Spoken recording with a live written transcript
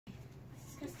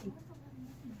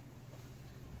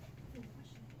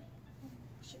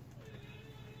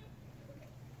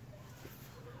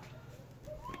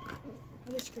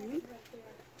screaming?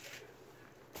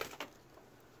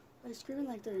 Are they screaming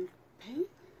like they're in pain?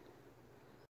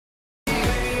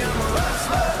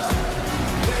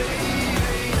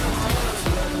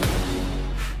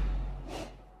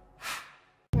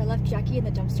 I left Jackie in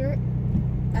the dumpster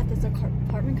at this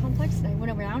apartment complex, and I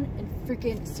went around and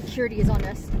freaking security is on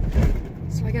us.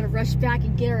 So I gotta rush back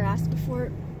and get her ass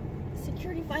before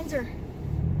security finds her.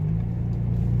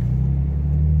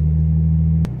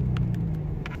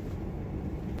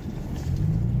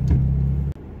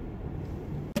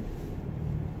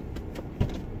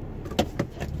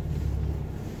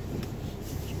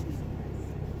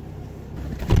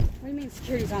 What do you mean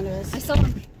security's onto us? I saw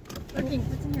him looking.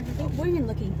 What's in here? What do you mean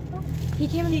looking? Oh. He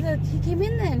came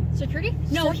in then. Security?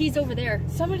 No, he's over there.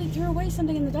 Somebody threw away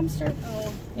something in the dumpster.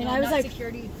 Oh. And no, I was like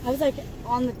security. I was like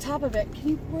on the top of it. Can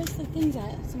you where's the things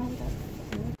at? Somehow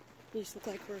these look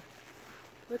like we're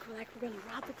gonna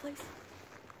rob the place.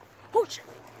 Oh shit!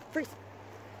 Freeze!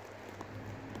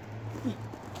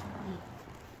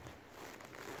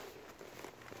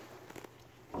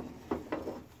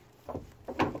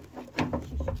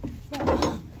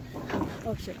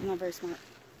 Oh shit, I'm not very smart.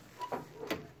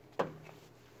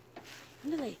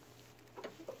 When do they?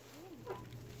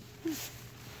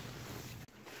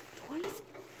 Toys?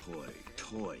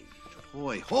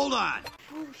 Toy. Hold on!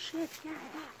 Oh shit, yeah.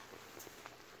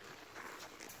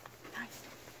 Nice.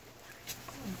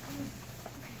 Okay.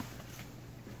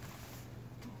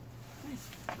 Nice.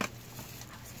 I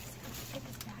was gonna say, take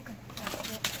this bag or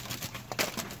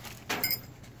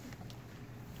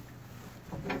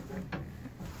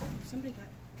somebody got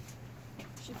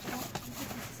shipped out. This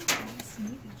is a nice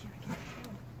Navy jacket.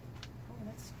 Oh,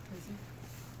 that's crazy.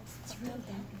 It's real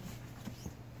dampy.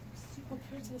 Super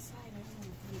put it to the side. I don't know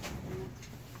if you're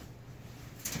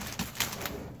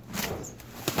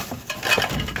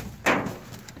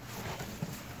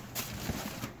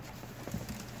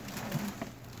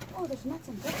oh, there's nuts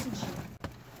and bolts and shit.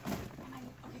 Okay,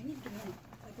 I need to get in.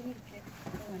 Like, we need to pick.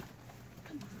 Go in.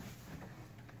 Come on.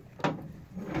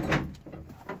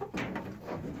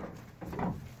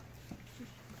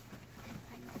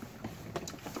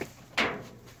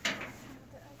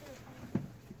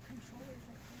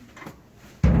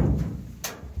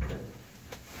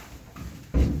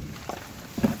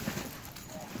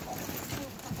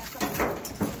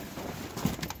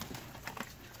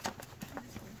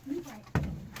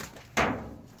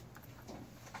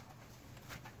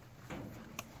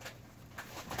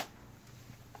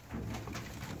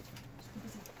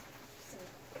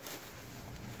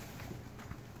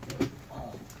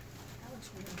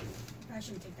 I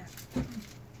shouldn't take that.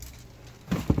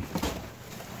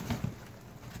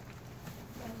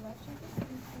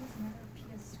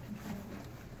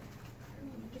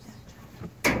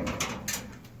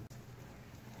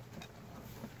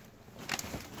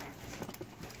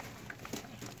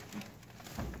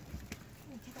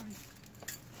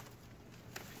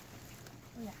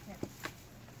 Oh yeah, here.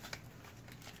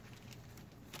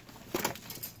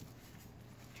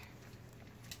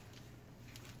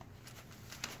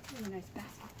 Really nice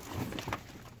basket.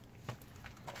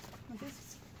 Well, this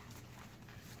is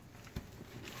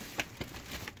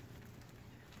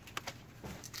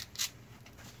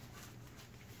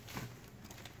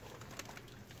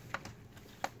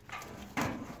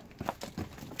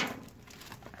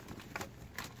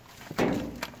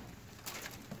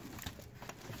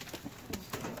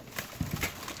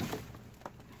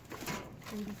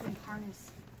baby food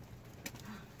harness.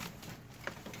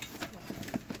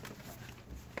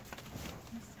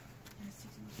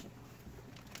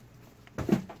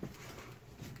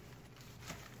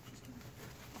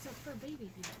 For a baby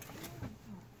thing.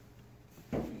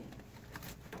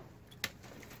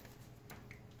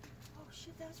 Oh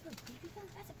shit, that was for a baby gun?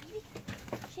 That's a baby gun?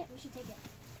 Shit, we should take it.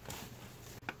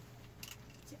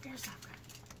 It's an airsoft gun.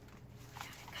 Got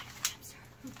it, hamster.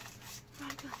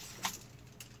 Run, go.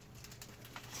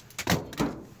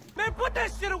 Man, put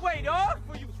that shit away, dog,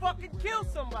 before you fucking kill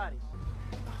somebody.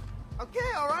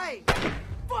 Okay, alright.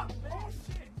 Fuck, man,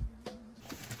 shit.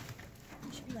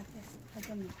 It should be like this. Like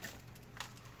this.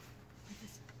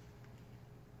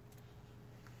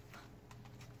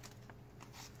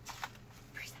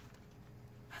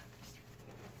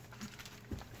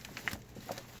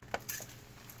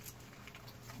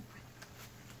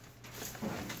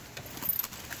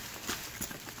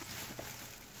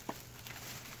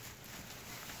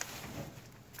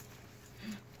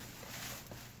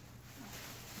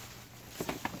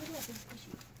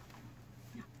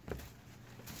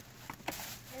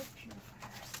 Air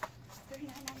purifiers.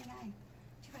 $39.99.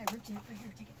 Too bad I ripped it. Right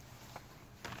here, take it.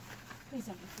 Please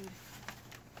don't be food.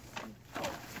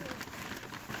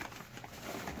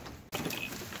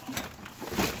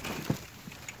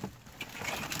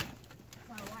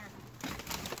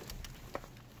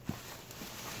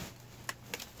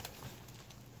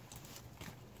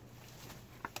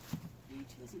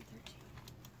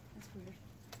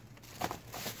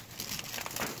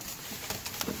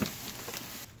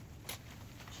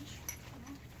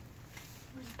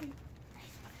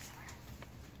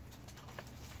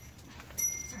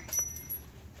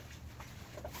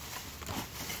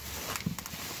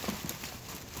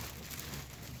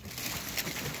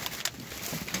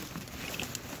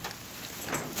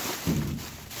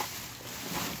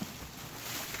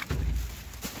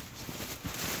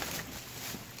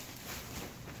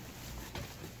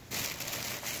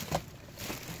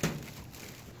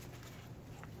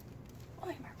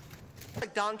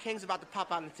 like Don King's about to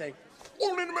pop out and say,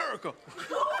 "Only in America."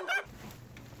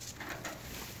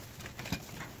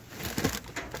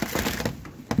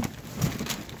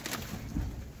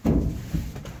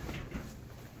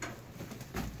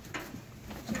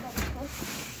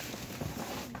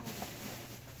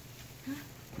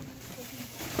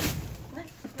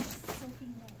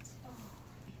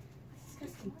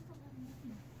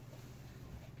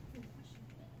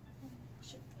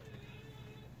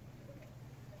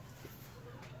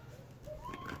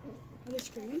 Are they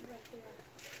screaming?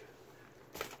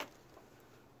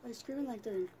 Are they screaming like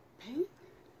they're in pain?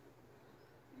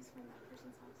 I just went to that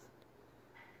person's house.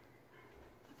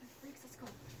 Fucking freaks, let's go.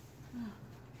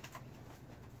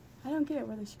 I don't get it.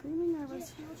 Were they screaming or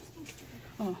was... Yeah, just being stupid.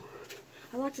 Oh.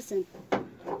 I locked us in.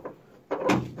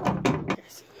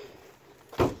 Yes.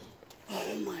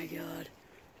 Oh my god.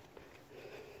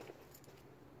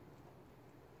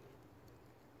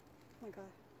 Oh my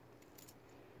god.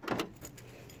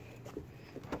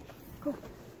 Cool.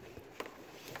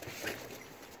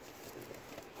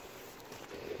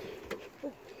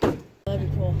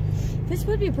 That'd be cool. This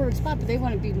would be a perfect spot, but they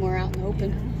want to be more out in the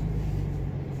open.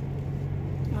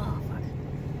 Yeah. Oh, fuck.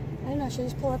 I don't know. Should I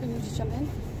just pull up and you just jump in?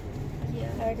 Yeah.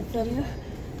 I can film you.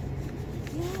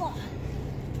 Yeah.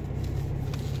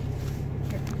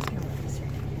 Here, I'm just going to let this here.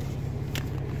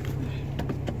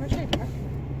 Where should I park?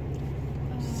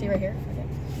 See right here? Okay.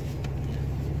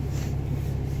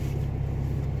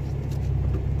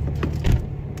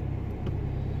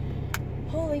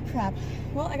 Holy crap.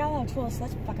 Well, I got a lot of tools, so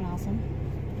that's fucking awesome.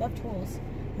 Love tools.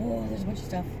 Oh, there's a bunch of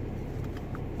stuff.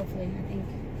 Hopefully, I think.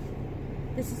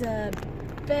 This is a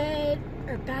bed,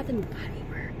 or Bath and Body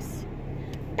Works.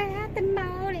 Bath and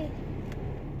Body.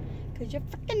 Cause you're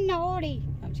fucking naughty.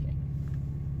 No, I'm just kidding.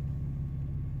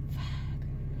 Fuck.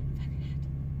 Fucking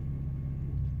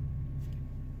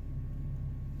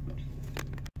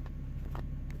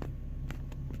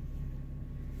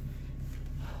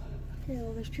it. Okay,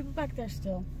 well, there's people back there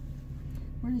still.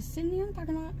 We're just sitting here in the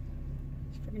parking lot.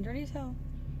 It's freaking dirty as hell.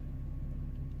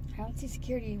 I don't see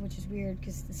security, which is weird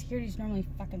because the security is normally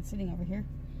fucking sitting over here.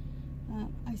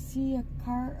 I see a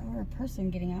car or a person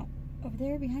getting out over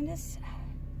there behind us.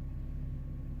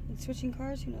 And switching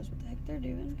cars. Who knows what the heck they're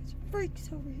doing? It's freaks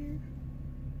over here.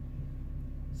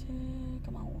 So,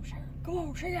 come on, sir. Come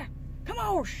on, sir. Come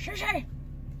on, sir.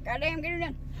 Goddamn, get it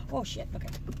done. Oh, shit. Okay.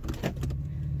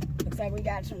 Looks like we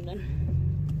got something.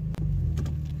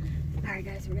 Alright,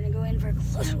 guys, we're gonna go in for a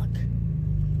closer look.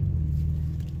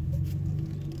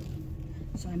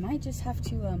 So I might just have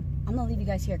to, I'm gonna leave you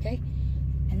guys here, okay?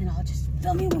 And then I'll just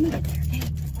film you when we get there, okay?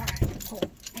 Alright, cool.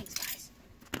 Thanks, guys.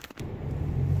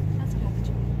 That's what happened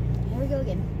to me. Here we go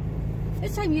again.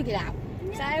 This time you get out.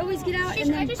 No. So I always get out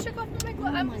and then... I just took off my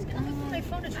glove. I was gonna look at my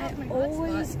phone to turn off my glove. I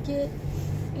always get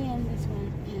in this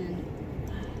one and...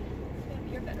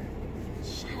 You're better.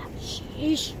 Shut up,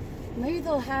 sheesh. Maybe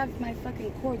they'll have my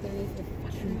fucking cord there. Need to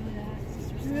fucking...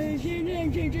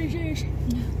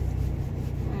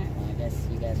 Alright, well, I guess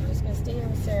you guys are just gonna stay here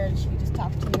with Sarah and she can just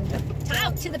talk to you.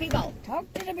 Talk to the people!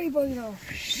 Talk to the people, you know.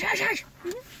 Shush!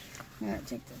 Alright,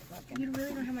 take the fucking... You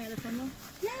really don't have my other phone though?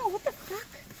 No, what the fuck?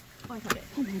 Oh, I found it.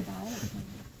 Oh my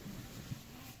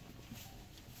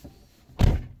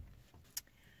god.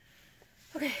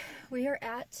 Okay, we are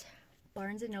at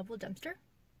Barnes & Noble dumpster.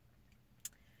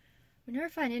 We never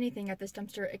find anything at this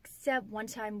dumpster except one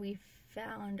time we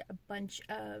found a bunch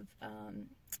of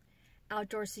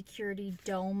outdoor security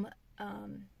dome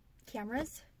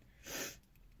cameras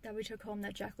that we took home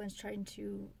that Jacqueline's trying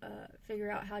to figure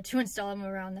out how to install them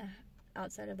around the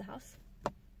outside of the house.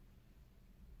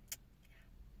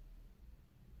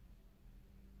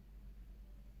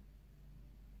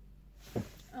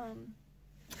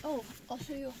 Oh, I'll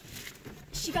show you.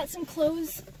 She got some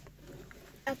clothes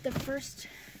at the first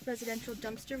residential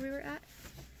dumpster we were at.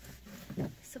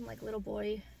 Some like little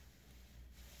boy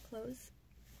clothes.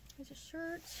 Here's a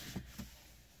shirt.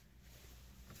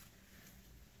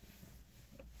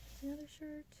 Another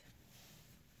shirt.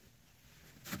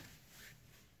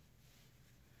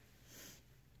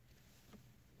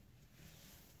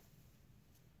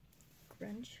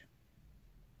 Grunge.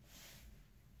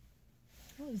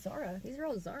 Oh, Zara. These are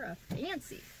all Zara.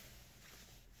 Fancy.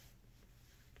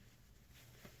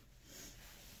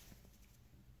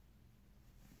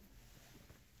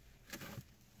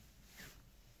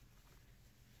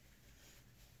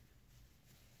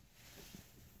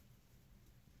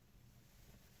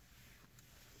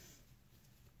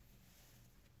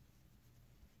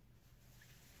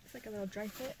 It's like a little dry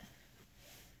fit.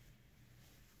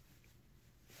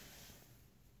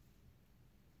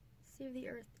 Save the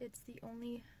Earth. It's the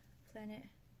only planet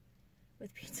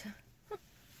with pizza.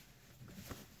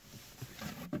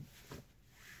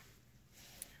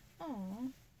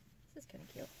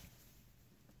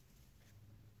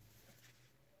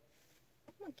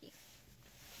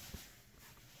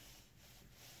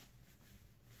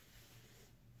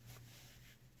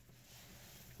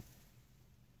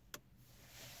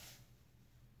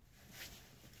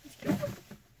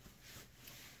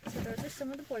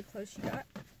 some of the boy clothes she got.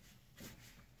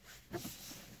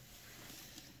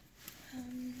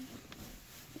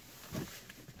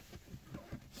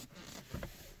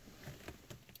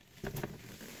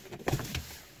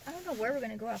 I don't know where we're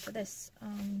gonna go after this.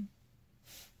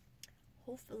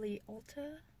 Hopefully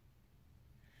Ulta.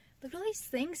 Look at all these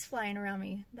things flying around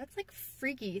me. That's like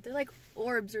freaky. They're like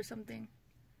orbs or something.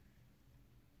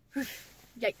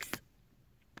 Yikes.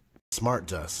 Smart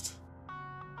dust.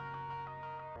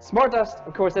 Smart dust,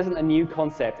 of course, isn't a new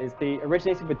concept. It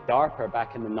originated with DARPA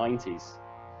back in the 90s.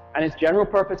 And it's general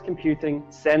purpose computing,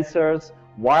 sensors,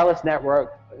 wireless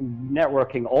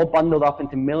networking, all bundled up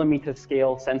into millimeter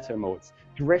scale sensor modes,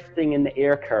 drifting in the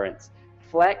air currents,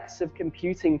 flecks of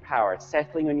computing power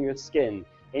settling on your skin,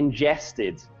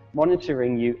 ingested,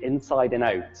 monitoring you inside and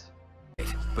out.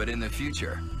 But in the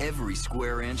future, every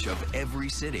square inch of every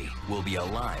city will be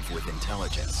alive with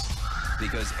intelligence.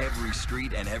 Because every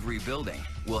street and every building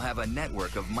will have a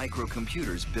network of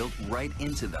microcomputers built right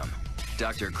into them.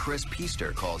 Dr. Chris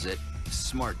Piester calls it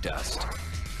smart dust.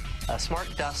 A smart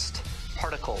dust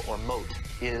particle, or mote,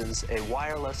 is a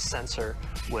wireless sensor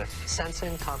with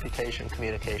sensing, computation,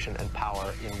 communication, and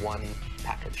power in one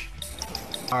package.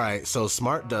 Alright, so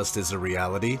smart dust is a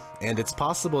reality, and it's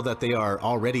possible that they are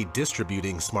already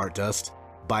distributing smart dust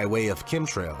by way of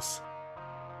chemtrails.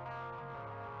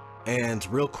 And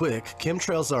real quick,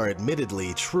 chemtrails are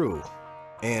admittedly true,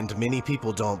 and many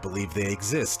people don't believe they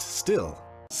exist still.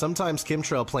 Sometimes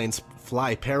chemtrail planes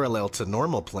fly parallel to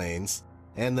normal planes,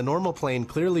 and the normal plane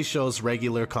clearly shows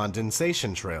regular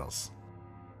condensation trails.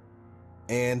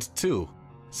 And 2.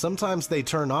 Sometimes they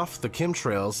turn off the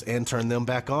chemtrails and turn them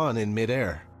back on in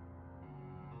midair.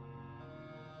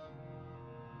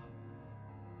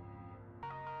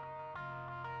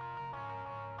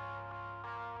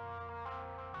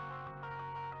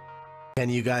 Can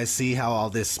you guys see how all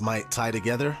this might tie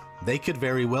together? They could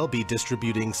very well be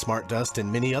distributing smart dust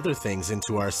and many other things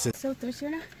into our system. So thirsty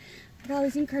right now. I got all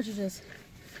these ink cartridges.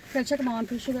 Gotta check them all. I'm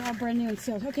pretty sure they're all brand new and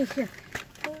sealed. Okay, here.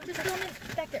 Oh, just a moment.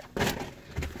 Back there.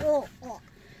 Oh.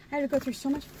 I had to go through so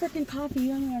much freaking coffee. You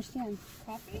don't even understand.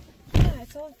 Coffee? Yeah,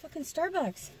 it's all fucking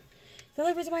Starbucks. The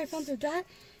only reason why I found through that.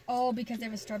 Oh, because there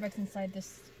was Starbucks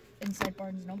inside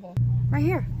Barnes & Noble. Right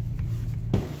here.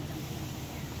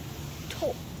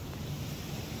 Toll.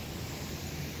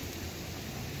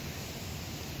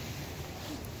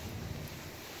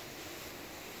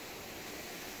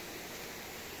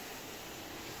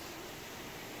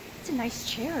 It's a nice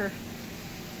chair.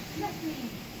 Look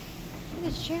at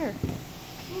this chair.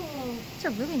 Oh, It's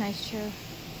a really nice chair.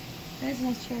 that is a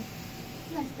nice chair.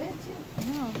 It's a nice bed too. I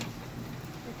know.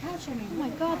 The couch, I mean. Oh my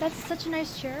god, that's such a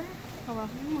nice chair. Oh well,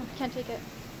 can't take it.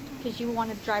 Because you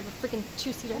want to drive a freaking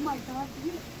two-seater. Oh my god.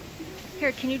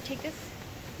 Here, can you take this?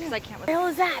 Because I can't with What the hell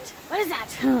is that? What is that?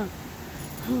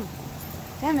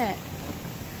 Damn it.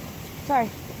 Sorry.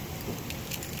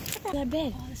 That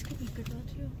bed. Oh, this could be a good one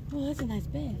too. Oh, that's a nice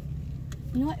bed.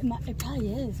 You know what? It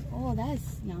probably is. Oh,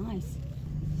 that's nice.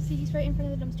 See, he's right in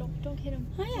front of the dumpster. Don't hit him.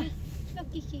 Oh, yeah. No,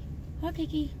 Kiki. Hi,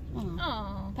 Kiki. Oh.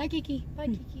 Aww. Bye, Kiki. Bye,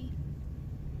 Kiki.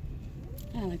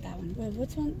 I don't like that one. Wait,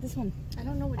 what's one? This one. I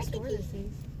don't know which Bye, store Kiki. this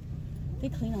is. They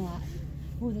clean a lot.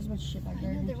 Oh, there's a bunch of shit back I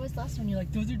there. know there was last one. You're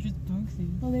like, those are just boxes.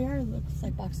 Oh, they are. Looks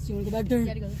like boxes. You want to go back there? You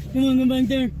gotta go this way. You want to go back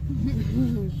there?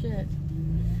 Oh, shit.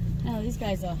 Oh, these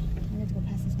guys, I have to go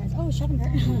past these guys. Oh, shopping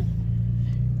cart.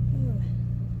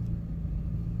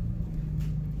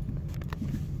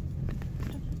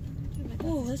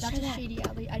 Oh, let's That's try a that. shady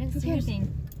alley. I didn't Who see cares?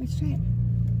 anything. Let's try it.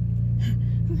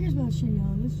 Who cares about shady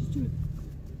alley? Let's just do it.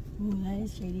 Oh, that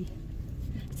is shady.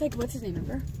 It's like, what's his name,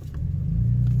 remember?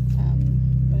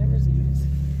 Whatever his name is.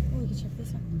 Oh, we can check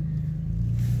this one.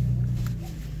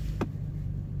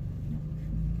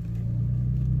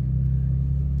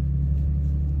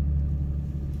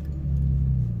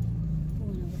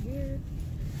 One over here.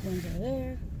 One's over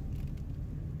there.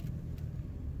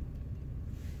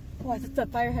 Oh, I thought the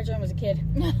fire hydrant was a kid.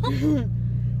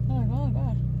 Oh my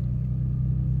god.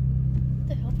 What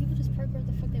the hell? People just park where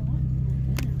the fuck they want.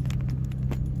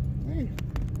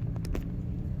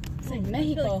 It's like I feel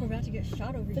Mexico. like we're about to get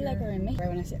shot over I here. feel like we're in Mexico. Right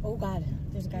when I say, oh god,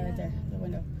 there's a guy right there at the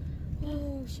window.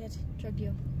 Oh shit. Drug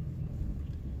deal.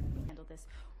 Handle this.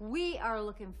 We are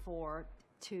looking for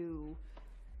to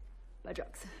buy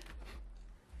drugs.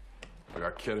 I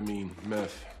got ketamine,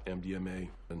 meth, MDMA,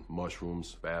 and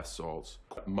mushrooms, bath salts.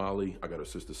 Molly, I got her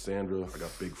sister Sandra, I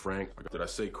got Big Frank. Did I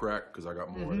say crack? Because I got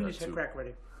more of that too. Crack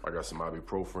ready. I got some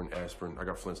ibuprofen, aspirin. I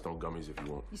got Flintstone gummies if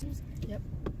you want. Yep.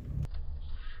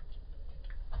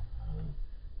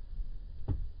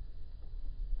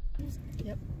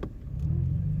 Yep.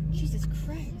 Jesus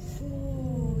Christ.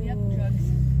 Oh, Yep, drugs.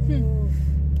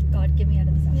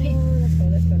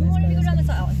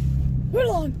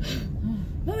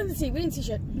 see. We didn't see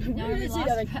shit. No, we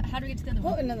lost. How do we get to the other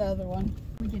one? Oh, another other one.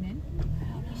 We get in?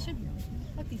 We should be able to.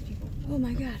 Fuck these people. Oh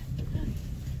my god.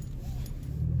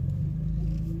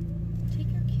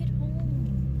 Take your kid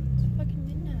home. It's fucking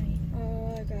midnight.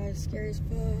 Oh my god, scary as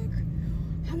fuck.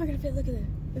 How am I gonna fit? Look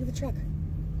at the truck.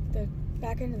 The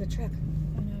back end of the truck.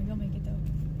 Oh no, you'll make it though.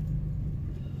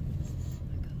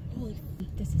 Holy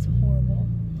this is horrible.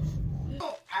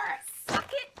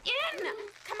 Suck it in!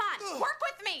 Come on, work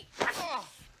with me!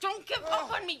 Don't give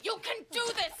up on me! You can do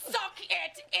this! Suck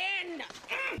it in!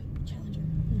 Challenger.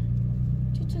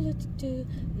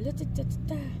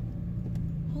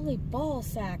 Holy ball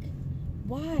sack.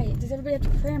 Why does everybody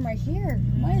have to cram right here?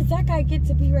 Why does that guy get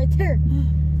to be right there?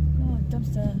 Oh,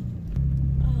 dumpster.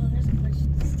 Oh, there's a bunch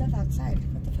of stuff outside.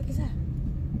 What the fuck is that?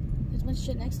 There's a bunch of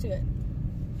shit next to it.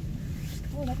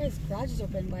 Oh, that guy's garage is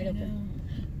open, wide open.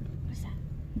 What's that?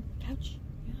 Couch?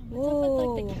 Yeah, what's up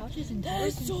with like the couches and doors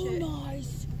That's and so shit?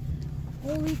 nice.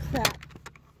 Holy crap.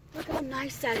 Look how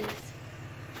nice that is.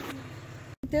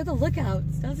 They're the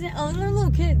lookouts. Doesn't it? Oh, they're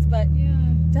little kids, but yeah.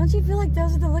 Don't you feel like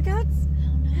those are the lookouts?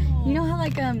 Hell no. You know how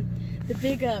like the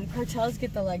big cartels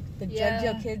get the drug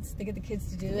deal kids, they get the kids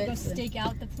to do it. Go stake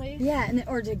out the place? Yeah, and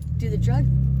or to do the drug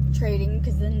trading,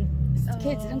 because then it's the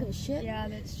kids, they don't give a shit. Yeah,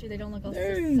 that's true. They don't look all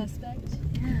suspect.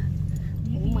 Yeah.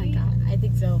 Maybe. Oh my god, I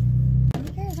think so. Who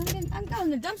cares? I'm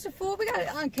going to the dumpster full. We got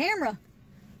it on camera.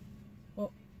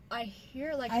 Well, I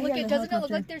hear like I look, hear it the doesn't it look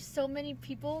helicopter. like there's so many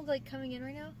people like coming in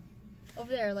right now?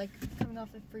 Over there, like coming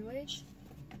off the freeway.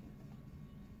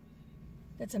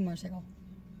 That's a motorcycle,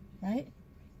 right?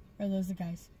 Or are those the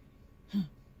guys? Huh.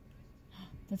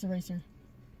 That's a racer.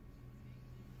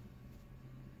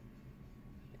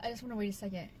 I just want to wait a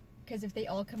second, because if they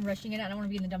all come rushing in, I don't want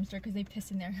to be in the dumpster because they piss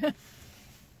in there.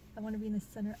 I want to be in the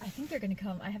center. I think they're going to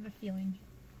come. I have a feeling.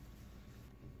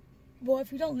 Well,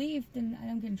 if we don't leave, then I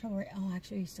don't get in trouble, right? Oh,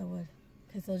 actually, you still would.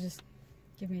 Because they'll just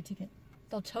give me a ticket.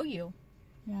 They'll tow you.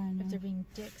 Yeah, I know. If they're being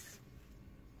dicks.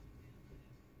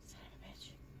 Son of a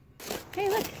bitch. Hey,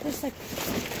 look. There's like...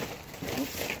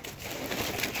 Oops.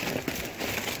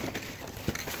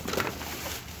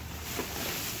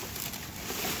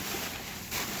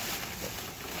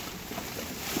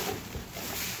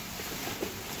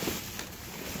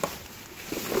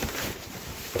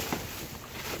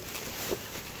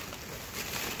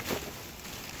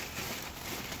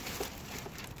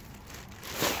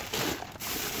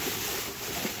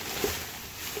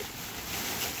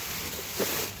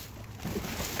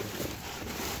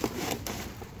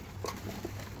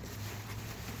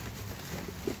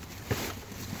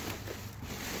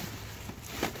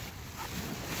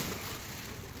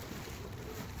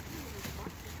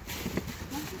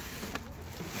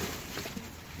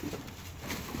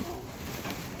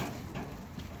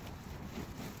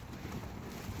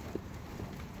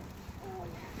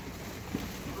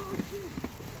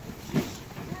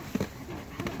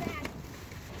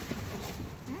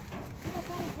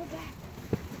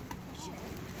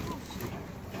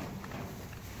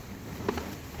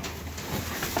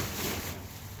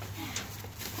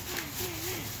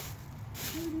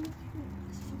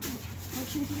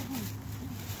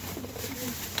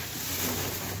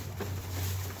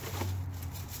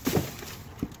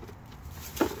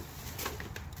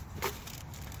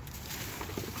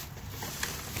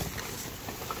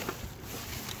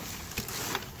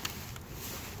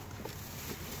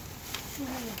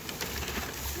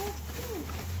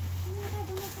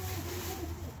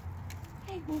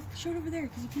 Hey, well, show it over there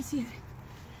because you can see it.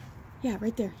 Yeah,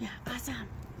 right there. Yeah, awesome.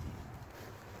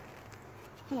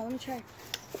 Hold on, let me try.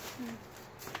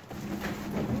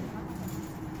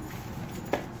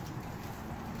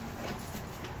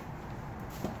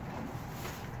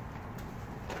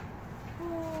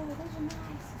 Oh, those are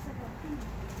nice. It's like a thing.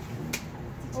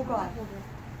 Oh God.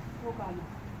 Oh God.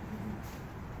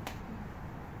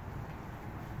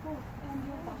 Oh, and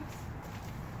your box.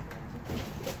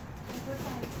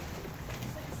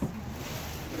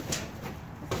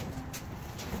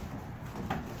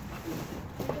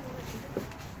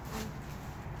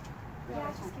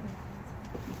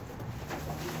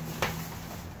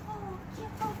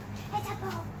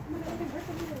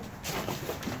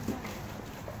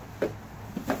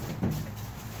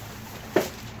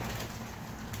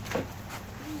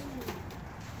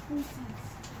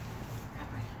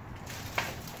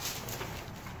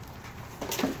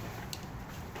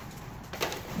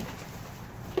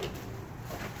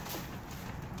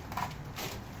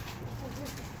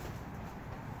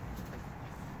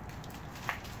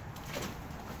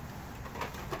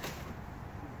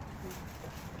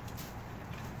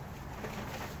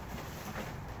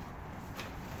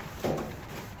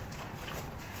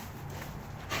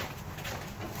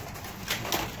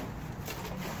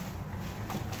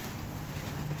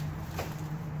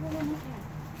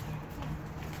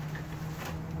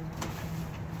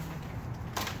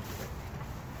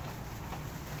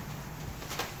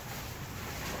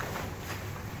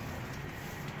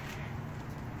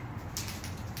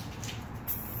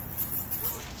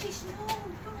 No,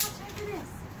 we don't have time for this.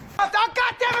 Oh, God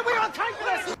damn it, we don't have time for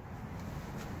this!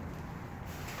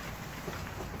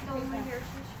 No, my hair.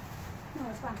 No,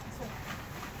 it's fine. It's fine.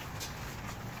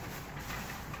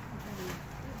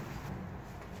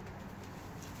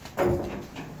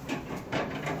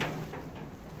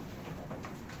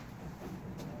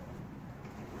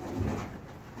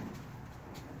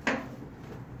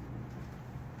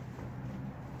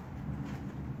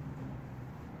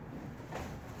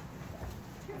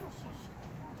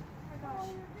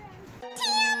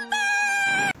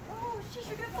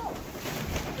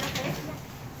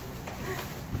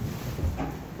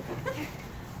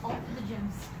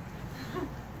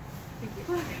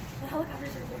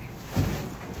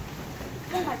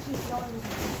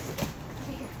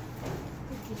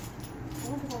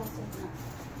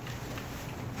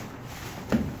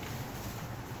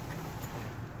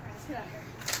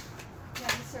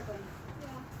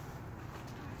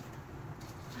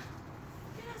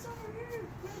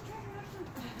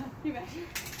 You back here?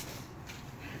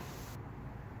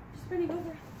 Just bending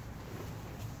over.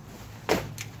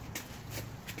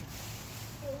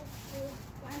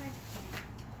 Why am I?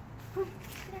 Come on,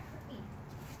 get out of me.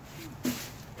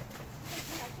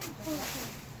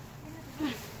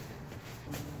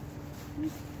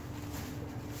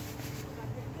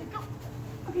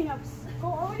 Okay, now go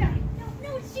all the way down. No,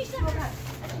 it's just that.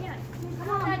 I can't. Come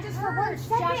on, that's just for 1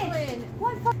 second. Jacqueline.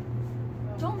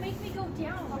 Don't make me go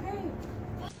down. Okay.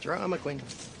 Drama queen.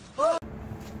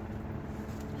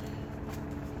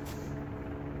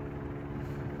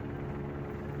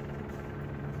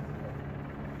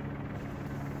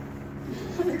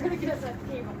 They're gonna get us a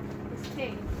table. This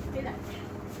thing. Do that.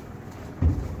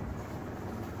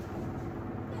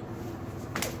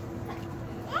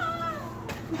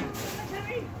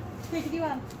 Hey, can you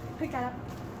pick that up?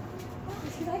 Oh,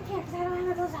 because I can't, because I don't have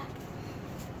my gloves on.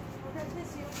 I'll grab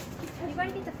this, you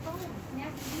gotta get the phone.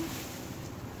 Nasty.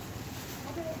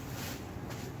 I'll do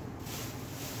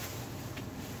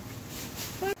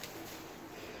it.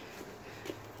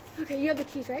 Okay, you have the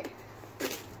keys, right?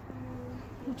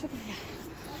 Okay.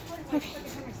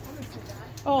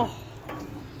 Oh.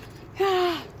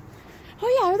 Yeah.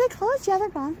 Oh yeah, are they closed? Yeah, they're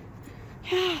gone.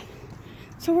 Yeah.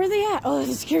 So where are they at? Oh, there's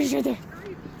a security right there.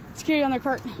 Security on their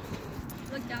cart.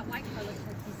 Look, that white car looks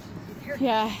like he's here.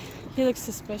 Yeah, he looks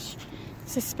suspicious.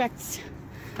 Suspects.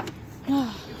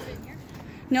 Oh.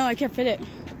 No, I can't fit it.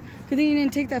 Good thing you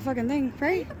didn't take that fucking thing,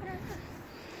 right?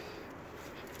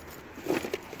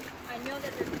 I know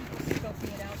that there's people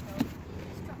scoping it out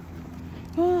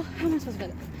though. Oh, how am I supposed to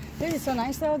fit it? This is so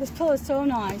nice though. This pillow is so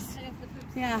nice.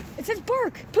 Yeah. It says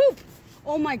bark, poop.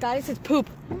 Oh my god, it says poop.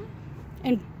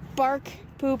 And bark,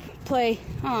 poop, play,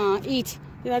 eat.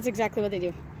 Yeah, that's exactly what they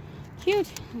do.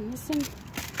 Cute. And listen.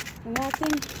 And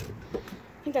walking.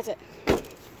 I think that's it. Look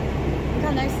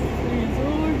how nice this is.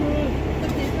 Oh my god.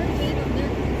 Look, there's very big over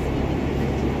there.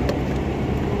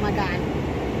 Oh my god.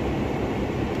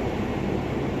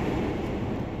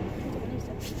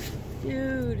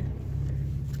 Dude.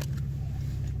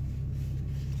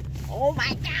 Oh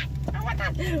my god. Oh my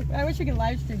god. I wish we could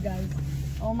live stream, guys.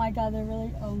 Oh my god, they're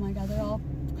really, oh my god, they're all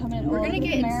coming in. We're gonna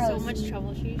get in so much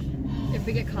trouble, Sheesh. If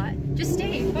we get caught. Just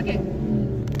stay. Fuck it.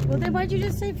 Well, then why'd you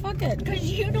just say fuck it? Because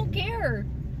you don't care.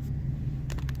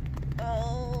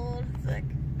 Oh, sick.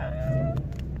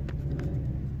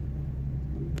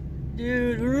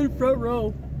 Dude, we're in the front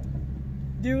row.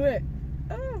 Do it.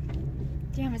 Oh.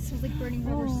 Damn, it smells like burning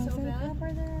rubber so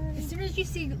bad. As soon as you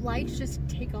see lights, just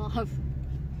take off.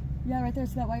 Yeah, right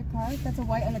there's that white car. That's a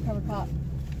white undercover cop.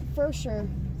 For sure.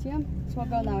 See him? It's not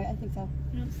going that way. I think so.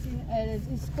 I don't see it. It is.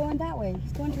 He's going that way.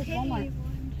 He's going towards Walmart. Well,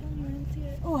 I'm telling you, I don't see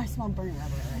it. Oh, I smell burning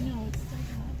rubber already. I know, it's so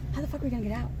hot. How the fuck are we gonna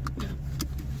get out?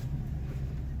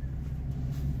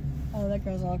 Oh, that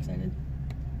girl's all excited.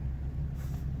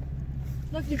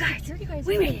 Look, you guys,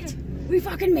 we made it. We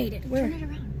fucking made it. Where? Turn it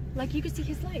around. Like you can see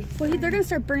his lights. Well, they're gonna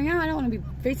start burning out. I don't want to be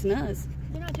facing us.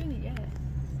 They're not doing it yet.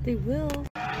 They will.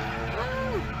 Oh,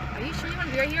 are you sure you want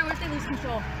to be right here? What if they lose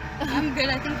control? I'm good,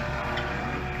 I think.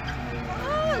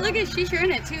 Oh, look at she's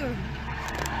in it too.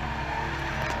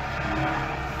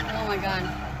 Oh my god.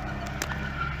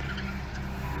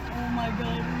 Oh my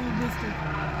god, we missed it.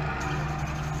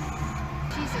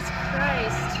 Jesus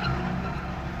Christ.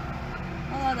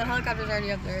 Oh, the helicopter's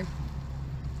already up there.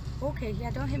 Okay,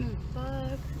 yeah, don't hit me.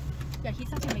 Fuck. Yeah,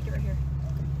 he's not gonna make it right here.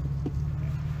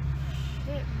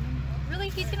 Shit, man. Really?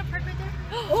 He's gonna park right there?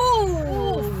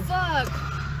 Oh! Oh, fuck.